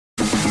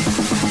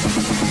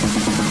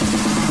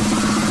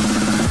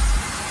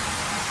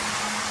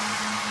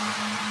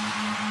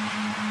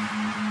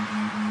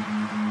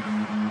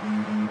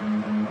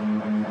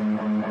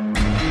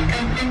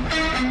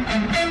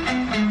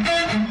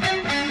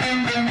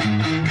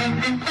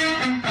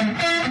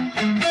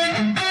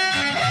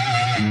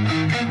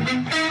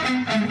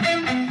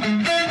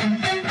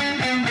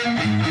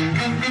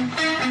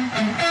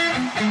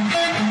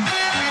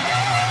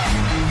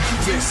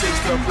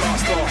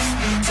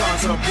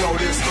blow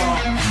this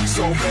up.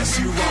 So best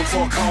you run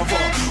for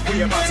cover.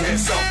 We about to hit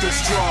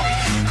self-destruct.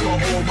 Got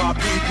all my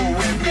people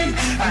with me,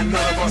 and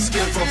none of us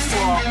give a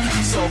fuck.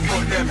 So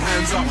put them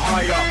hands up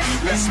higher.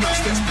 Let's smash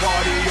this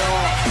party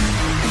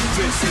up.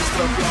 This is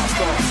the blast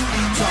off.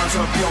 Time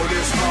to blow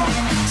this up.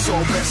 So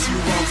best you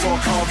run for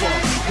cover.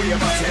 We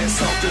about to hit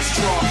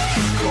self-destruct.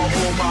 Got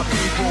all my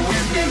people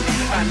with me,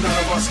 and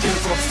none of us give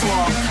a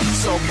fuck.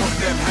 So put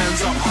them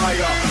hands up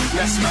higher.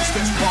 Let's smash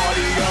this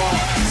party up.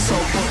 So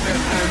put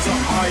them hands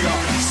up higher.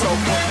 So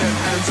put them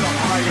hands up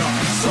higher.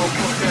 So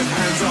put them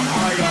hands up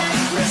higher.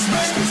 Let's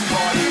smash this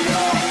party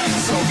up.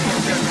 So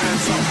put them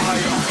hands up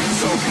higher.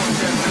 So put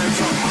them hands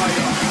up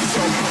higher.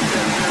 So put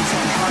them hands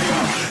up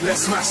higher.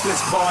 Let's smash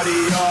this party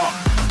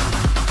up.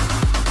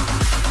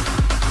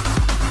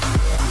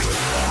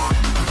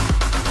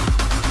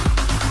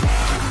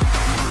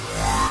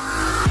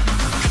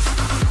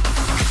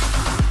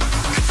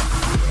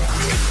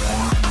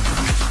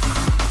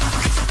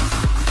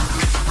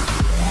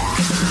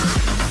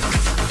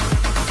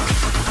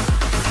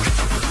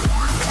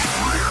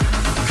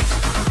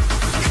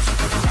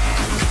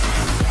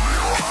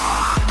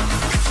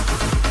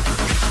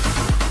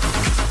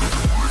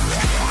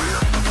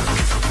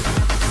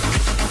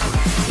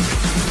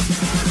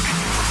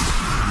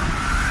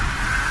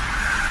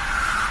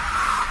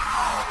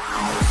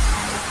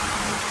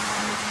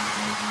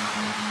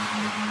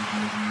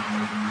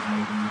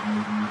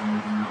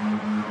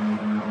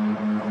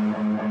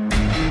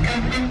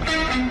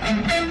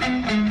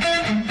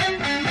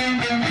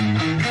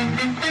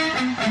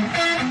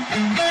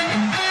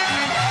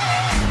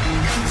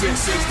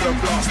 This is the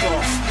blast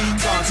off.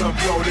 Time to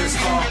blow this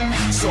up.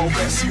 So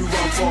best you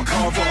run for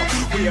cover.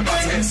 We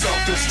about to hit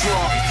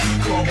self-destruct.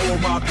 Got all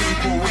my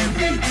people with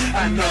me,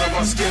 and none of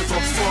us give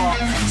a fuck.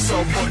 So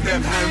put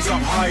them hands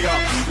up higher.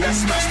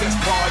 Let's smash this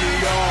party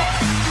up.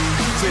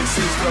 This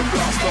is the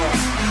blast off.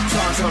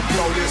 Time to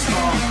blow this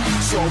up.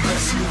 So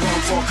best you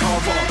run for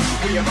cover.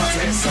 We about to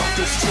hit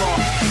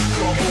self-destruct.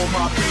 Got all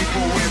my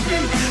people with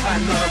me,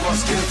 and none of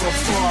us give a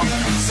fuck.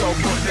 So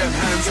put them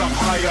hands up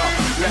higher.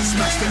 Let's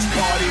smash this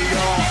party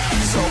up.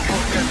 So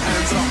put them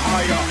hands up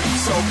higher.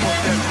 So put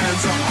them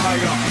hands up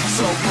higher.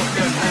 So put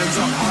them hands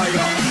up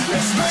higher.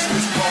 Let's smash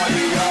this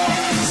party up.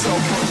 So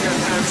put them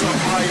hands up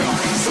higher.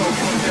 So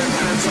put them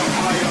hands up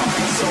higher.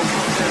 So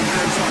put them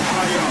hands up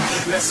higher.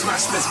 Let's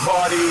smash this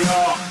party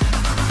up.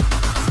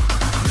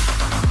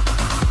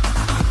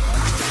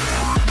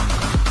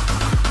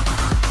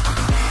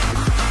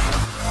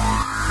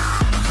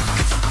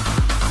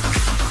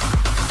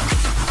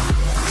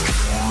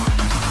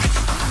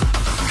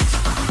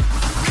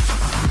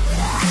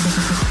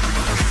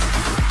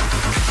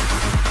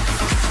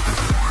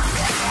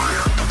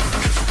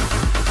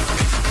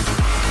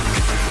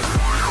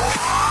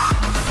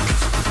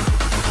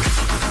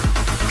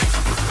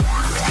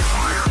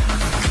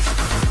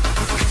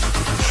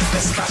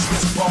 Let's smash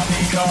this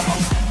party up.